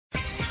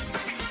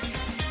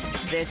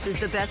This is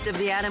the Best of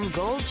the Adam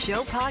Gold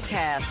Show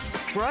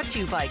podcast, brought to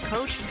you by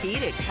Coach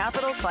Pete at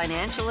Capital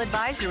Financial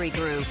Advisory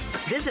Group.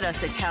 Visit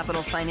us at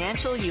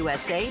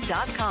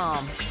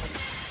capitalfinancialusa.com.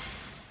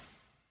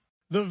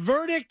 The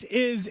verdict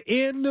is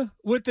in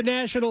with the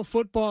National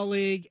Football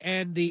League,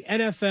 and the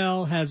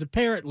NFL has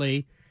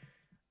apparently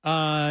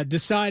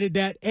decided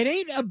that it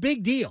ain't a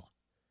big deal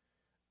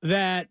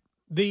that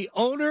the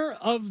owner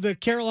of the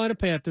Carolina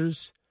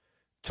Panthers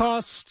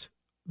tossed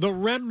the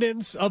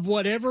remnants of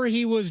whatever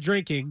he was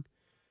drinking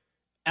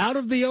out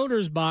of the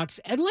owner's box,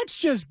 and let's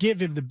just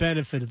give him the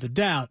benefit of the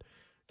doubt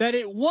that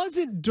it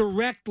wasn't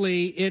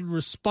directly in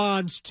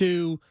response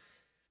to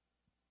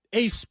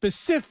a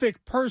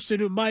specific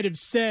person who might have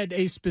said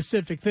a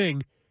specific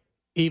thing,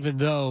 even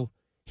though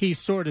he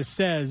sort of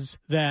says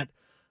that,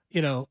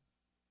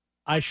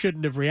 I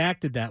shouldn't have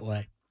reacted that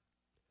way.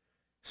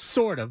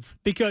 Sort of,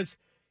 because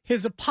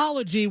his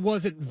apology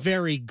wasn't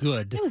very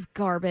good. It was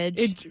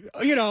garbage.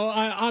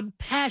 I'm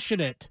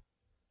passionate.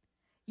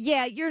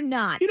 Yeah, you're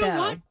not, You know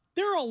what?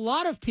 There are a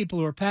lot of people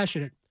who are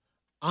passionate.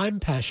 I'm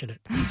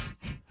passionate.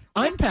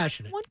 I'm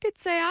passionate. One could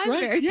say I'm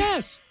right? very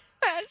Yes.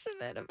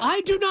 passionate about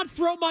I do not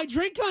throw my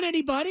drink on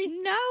anybody.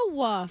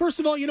 No. First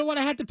of all, you know what?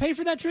 I had to pay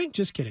for that drink?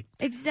 Just kidding.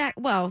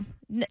 Well,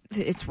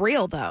 it's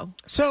real, though.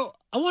 So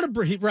I want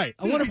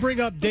to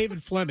bring up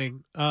David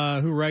Fleming,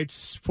 who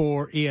writes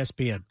for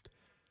ESPN,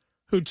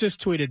 who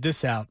just tweeted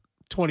this out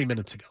 20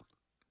 minutes ago,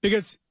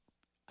 because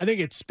I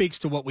think it speaks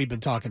to what we've been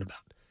talking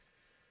about.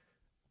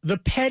 The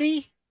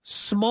petty,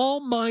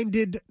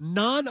 small-minded,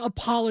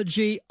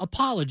 non-apology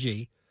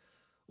apology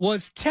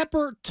was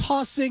Tepper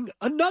tossing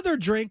another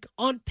drink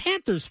on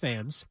Panthers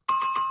fans,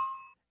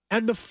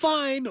 and the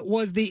fine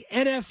was the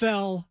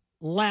NFL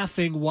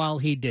laughing while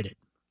he did it.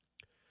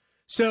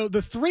 So the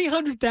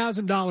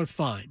 $300,000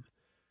 fine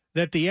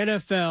that the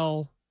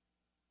NFL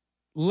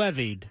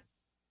levied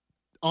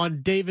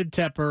on David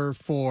Tepper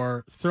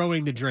for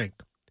throwing the drink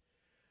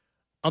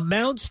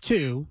amounts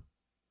to,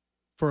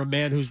 for a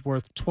man who's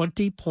worth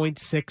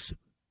 $20.6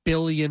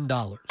 billion,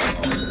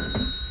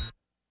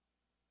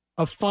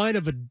 a fine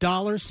of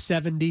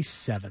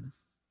 $1.77.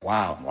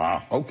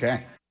 Wow.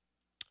 Okay.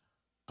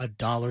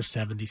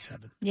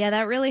 $1.77. Yeah,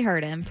 that really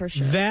hurt him for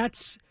sure.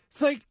 It's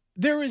like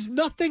there is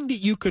nothing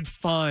that you could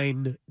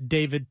fine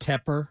David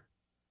Tepper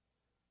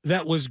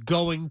that was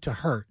going to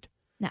hurt.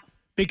 No.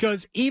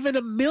 Because even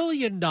 $1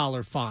 million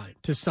fine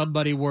to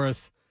somebody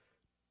worth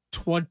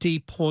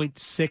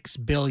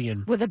 $20.6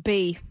 billion with a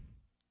B,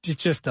 it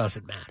just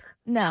doesn't matter.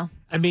 No.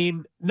 I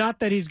mean, not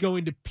that he's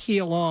going to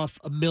peel off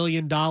 $1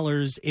 million in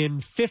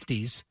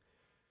 50s,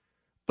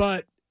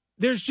 but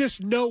there's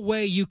just no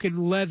way you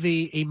can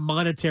levy a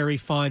monetary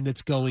fine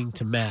that's going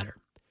to matter.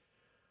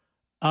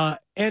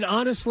 And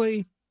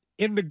honestly,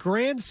 in the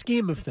grand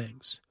scheme of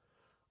things,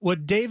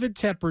 what David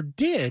Tepper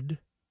did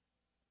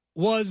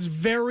was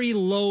very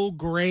low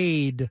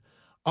grade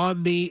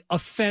on the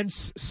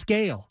offense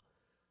scale.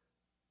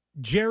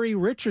 Jerry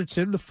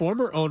Richardson, the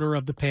former owner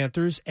of the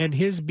Panthers, and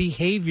his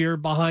behavior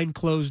behind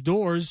closed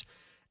doors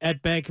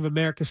at Bank of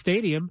America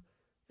Stadium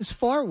is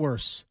far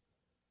worse.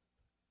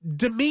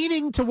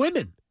 Demeaning to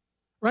women,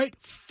 right?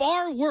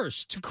 Far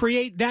worse to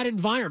create that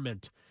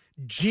environment.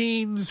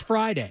 Jeans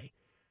Friday.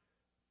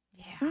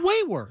 Yeah.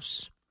 Way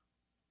worse.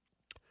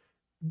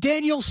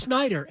 Daniel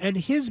Snyder and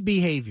his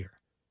behavior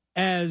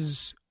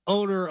as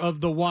owner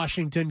of the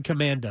Washington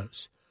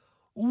Commandos.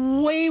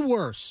 Way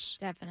worse.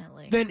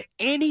 Definitely. Than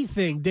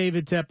anything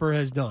David Tepper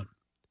has done.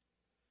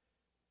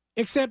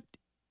 Except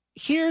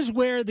here's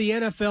where the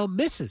NFL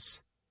misses.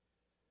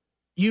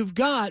 You've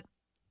got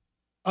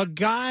a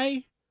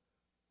guy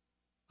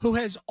who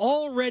has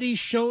already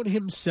shown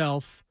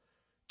himself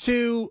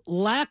to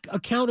lack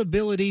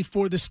accountability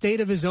for the state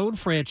of his own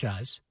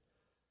franchise.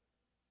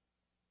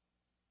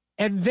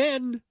 And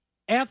then,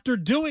 after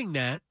doing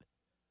that,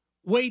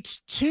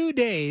 waits 2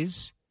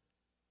 days,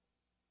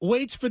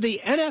 waits for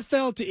the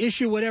NFL to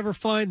issue whatever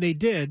fine they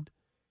did,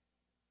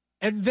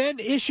 and then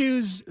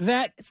issues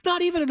that it's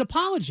not even an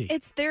apology.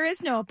 There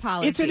is no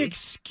apology. It's an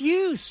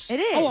excuse. It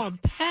is. Oh, I'm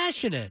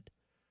passionate.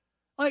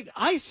 Like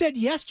I said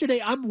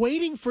yesterday, I'm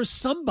waiting for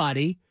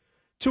somebody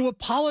to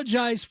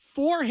apologize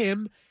for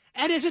him,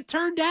 and as it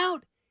turned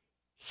out,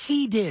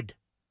 he did.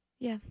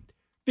 Yeah.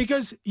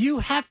 Because you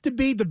have to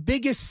be the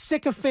biggest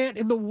sycophant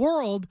in the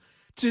world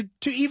to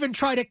even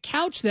try to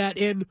couch that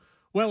in,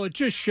 well, it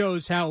just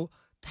shows how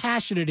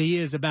passionate he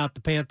is about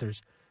the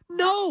Panthers.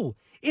 No,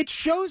 it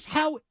shows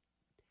how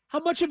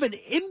much of an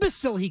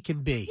imbecile he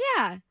can be.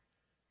 Yeah.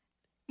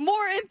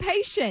 More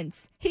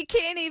impatience. He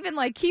can't even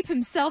keep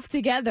himself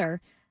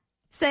together,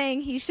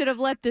 saying he should have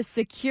let the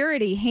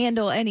security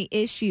handle any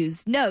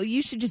issues. No,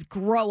 you should just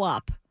grow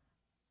up.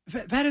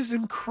 That is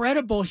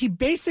incredible. He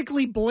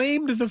basically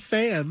blamed the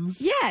fans.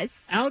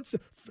 Yes.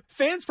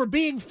 Fans for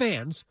being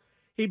fans.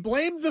 He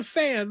blamed the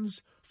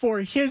fans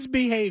for his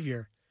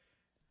behavior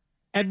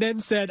and then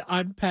said,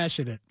 I'm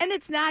passionate. And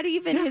it's not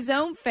even his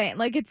own fan.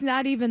 It's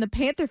not even the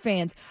Panther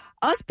fans.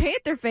 Us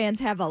Panther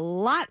fans have a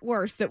lot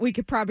worse that we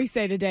could probably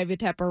say to David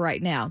Tepper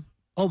right now.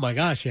 Oh, my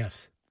gosh,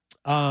 yes.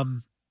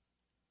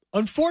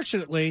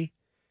 Unfortunately,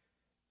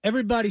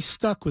 everybody's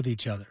stuck with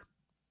each other.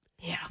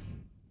 Yeah.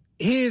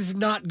 He is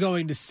not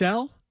going to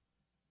sell.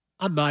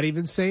 I'm not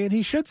even saying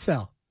he should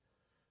sell,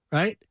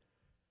 right?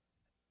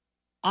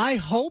 I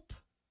hope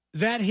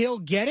that he'll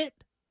get it.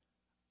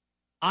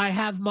 I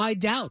have my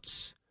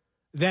doubts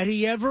that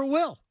he ever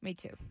will. Me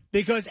too.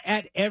 Because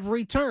at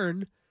every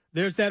turn,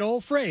 there's that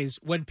old phrase,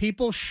 when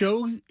people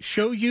show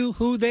you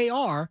who they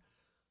are,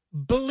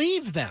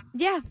 believe them.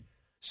 Yeah.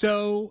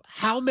 So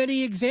how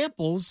many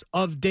examples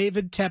of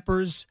David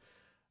Tepper's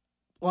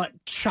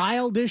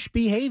childish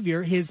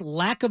behavior, his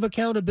lack of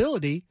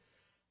accountability,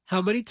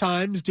 how many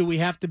times do we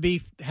have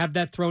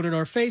that thrown in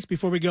our face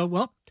before we go,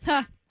 well,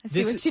 I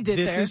see what you did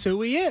there. This is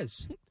who he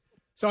is.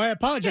 So I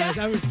apologize.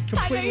 Yeah. I was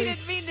completely. I know you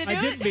didn't mean to do it.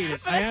 I didn't mean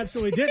it. I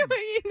absolutely didn't. What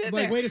you did I'm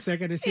like, there. wait a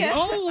second. I see. Yeah.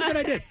 Oh, look what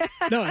I did.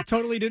 No, I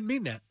totally didn't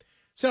mean that.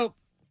 So,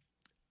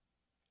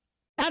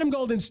 Adam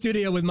Golden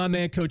studio with my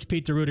man, Coach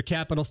Pete DeRuiter,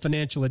 Capital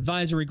Financial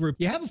Advisory Group.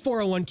 You have a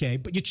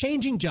 401k, but you're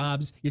changing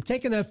jobs. You're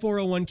taking that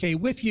 401k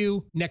with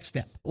you. Next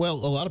step. Well,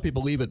 a lot of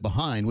people leave it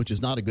behind, which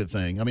is not a good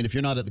thing. I mean, if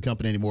you're not at the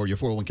company anymore, your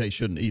 401k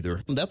shouldn't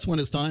either. And that's when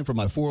it's time for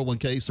my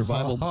 401k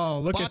survival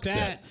look box at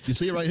that. set. You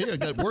see it right here. I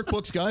got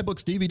workbooks,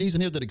 guidebooks, DVDs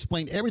in here that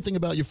explain everything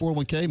about your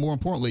 401k. More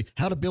importantly,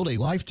 how to build a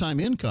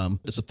lifetime income.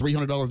 It's a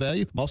 $300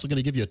 value. I'm also going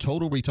to give you a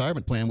total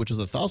retirement plan, which is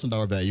a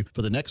 $1,000 value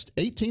for the next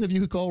 18 of you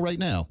who call right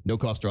now. No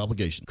cost or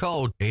obligation.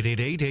 Call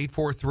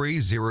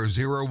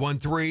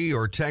 888-843-0013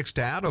 or text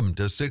Adam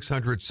to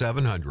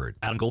 600-700.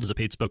 Adam Gold is a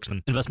paid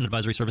spokesman. Investment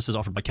advisory services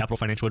offered by Capital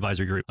Financial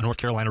Advisory Group, a North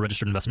Carolina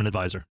registered investment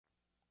advisor.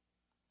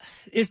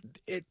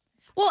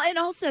 Well, and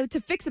also to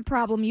fix a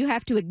problem, you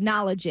have to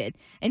acknowledge it.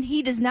 And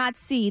he does not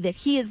see that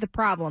he is the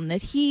problem,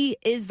 that he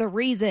is the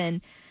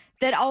reason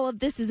that all of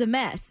this is a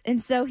mess. And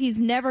so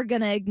he's never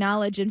going to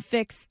acknowledge and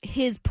fix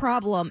his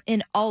problem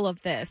in all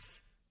of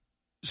this.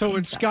 So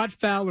when Scott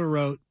Fowler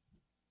wrote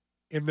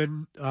in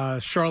the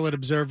Charlotte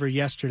Observer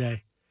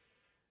yesterday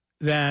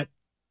that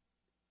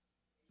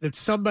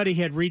somebody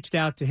had reached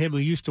out to him who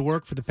used to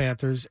work for the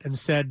Panthers and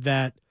said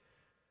that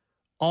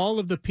all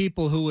of the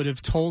people who would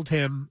have told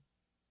him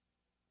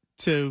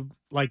to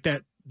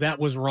that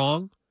was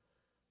wrong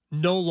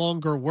no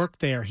longer work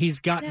there. He's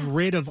gotten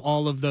rid of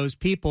all of those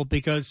people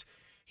because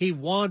he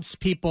wants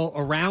people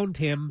around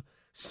him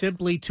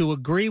simply to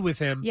agree with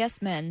him.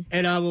 Yes, men.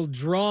 And I will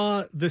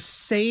draw the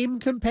same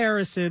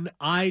comparison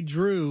I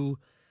drew.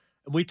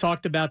 We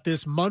talked about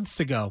this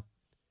months ago.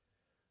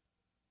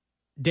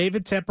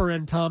 David Tepper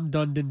and Tom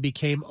Dundon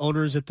became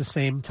owners at the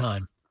same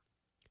time.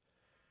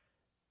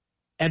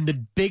 And the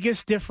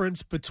biggest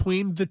difference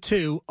between the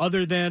two,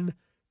 other than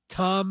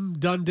Tom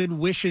Dundon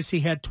wishes he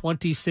had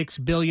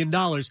 $26 billion.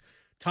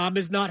 Tom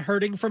is not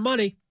hurting for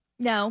money.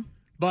 No.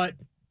 But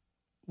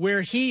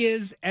where he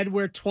is and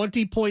where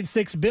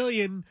 $20.6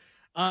 billion,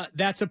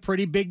 that's a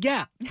pretty big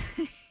gap.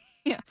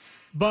 Yeah.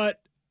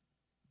 But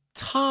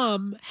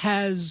Tom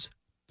has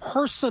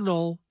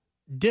personal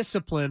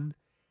discipline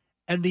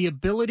and the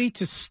ability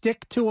to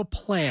stick to a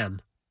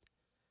plan,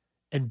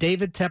 and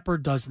David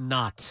Tepper does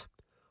not.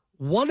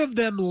 One of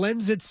them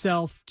lends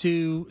itself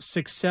to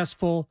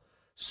successful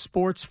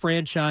sports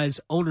franchise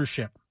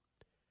ownership.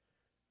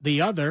 The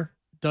other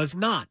does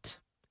not.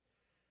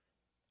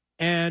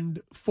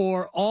 And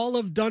for all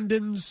of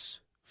Dundon's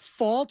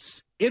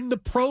faults in the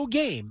pro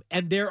game,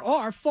 and there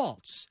are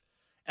faults,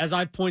 as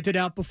I've pointed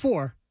out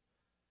before,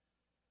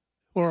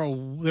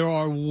 there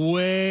are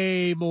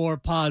way more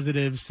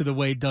positives to the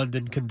way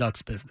Dundon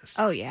conducts business.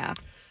 Oh, yeah.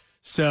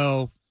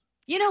 So,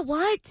 you know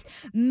what?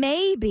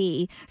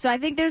 Maybe. So I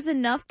think there's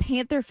enough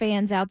Panther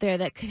fans out there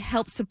that could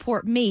help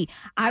support me.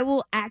 I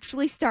will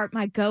actually start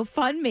my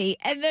GoFundMe,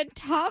 and then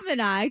Tom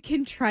and I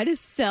can try to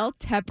sell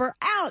Tepper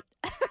out.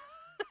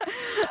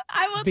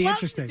 I would love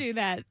to do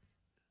that.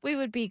 We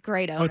would be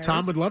great owners. Oh,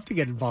 Tom would love to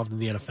get involved in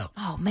the NFL.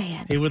 Oh,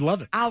 man. He would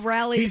love it. I'll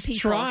rally He's the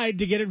people. tried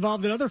to get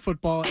involved in other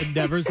football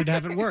endeavors and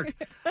haven't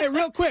worked. Hey,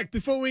 real quick,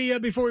 before we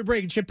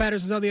break, and Chip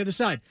Patterson's on the other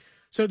side.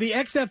 So the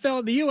XFL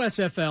and the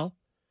USFL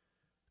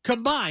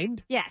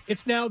combined, yes,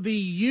 it's now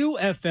the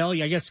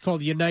UFL, I guess it's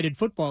called the United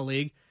Football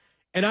League.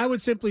 And I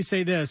would simply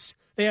say this.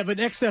 They have an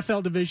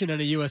XFL division and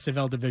a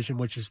USFL division,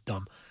 which is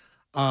dumb.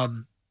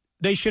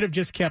 They should have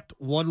just kept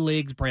one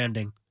league's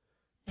branding.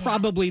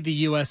 Probably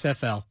the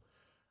USFL.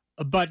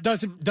 But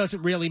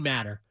doesn't really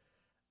matter,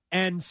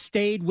 and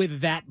stayed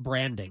with that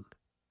branding.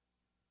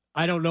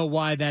 I don't know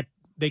why that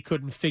they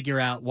couldn't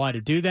figure out why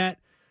to do that.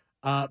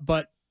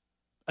 But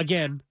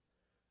again,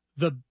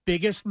 the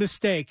biggest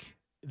mistake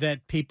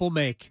that people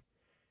make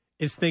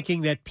is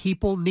thinking that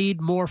people need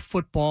more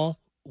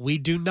football. We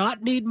do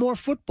not need more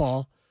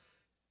football.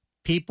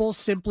 People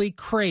simply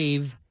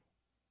crave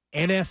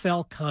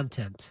NFL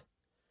content.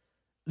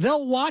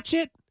 They'll watch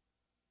it,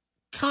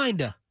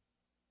 kinda.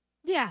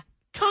 Yeah,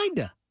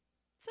 kinda.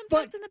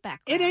 Sometimes but in the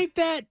background.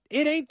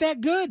 It ain't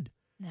that good.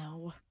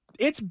 No.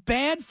 It's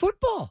bad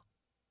football.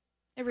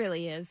 It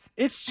really is.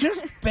 It's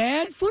just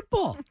bad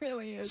football. It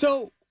really is.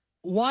 So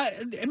why?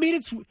 I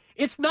mean,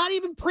 it's not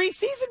even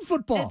preseason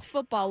football. It's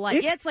football.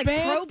 It's like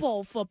bad, Pro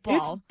Bowl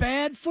football. It's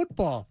bad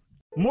football.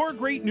 More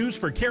great news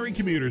for Cary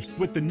commuters.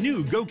 With the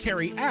new Go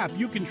Cary app,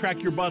 you can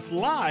track your bus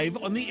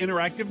live on the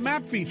interactive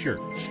map feature.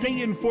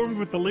 Stay informed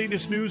with the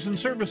latest news and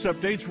service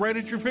updates right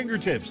at your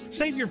fingertips.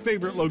 Save your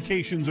favorite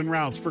locations and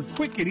routes for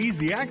quick and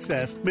easy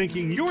access,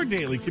 making your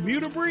daily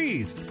commute a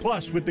breeze.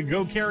 Plus, with the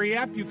Go Cary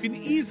app, you can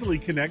easily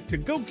connect to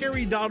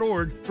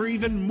gocary.org for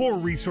even more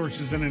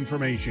resources and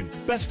information.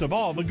 Best of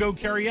all, the Go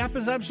Cary app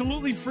is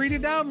absolutely free to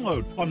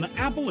download on the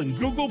Apple and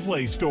Google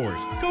Play stores.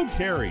 Go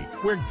Cary,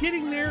 where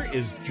getting there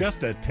is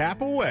just a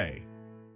tap away.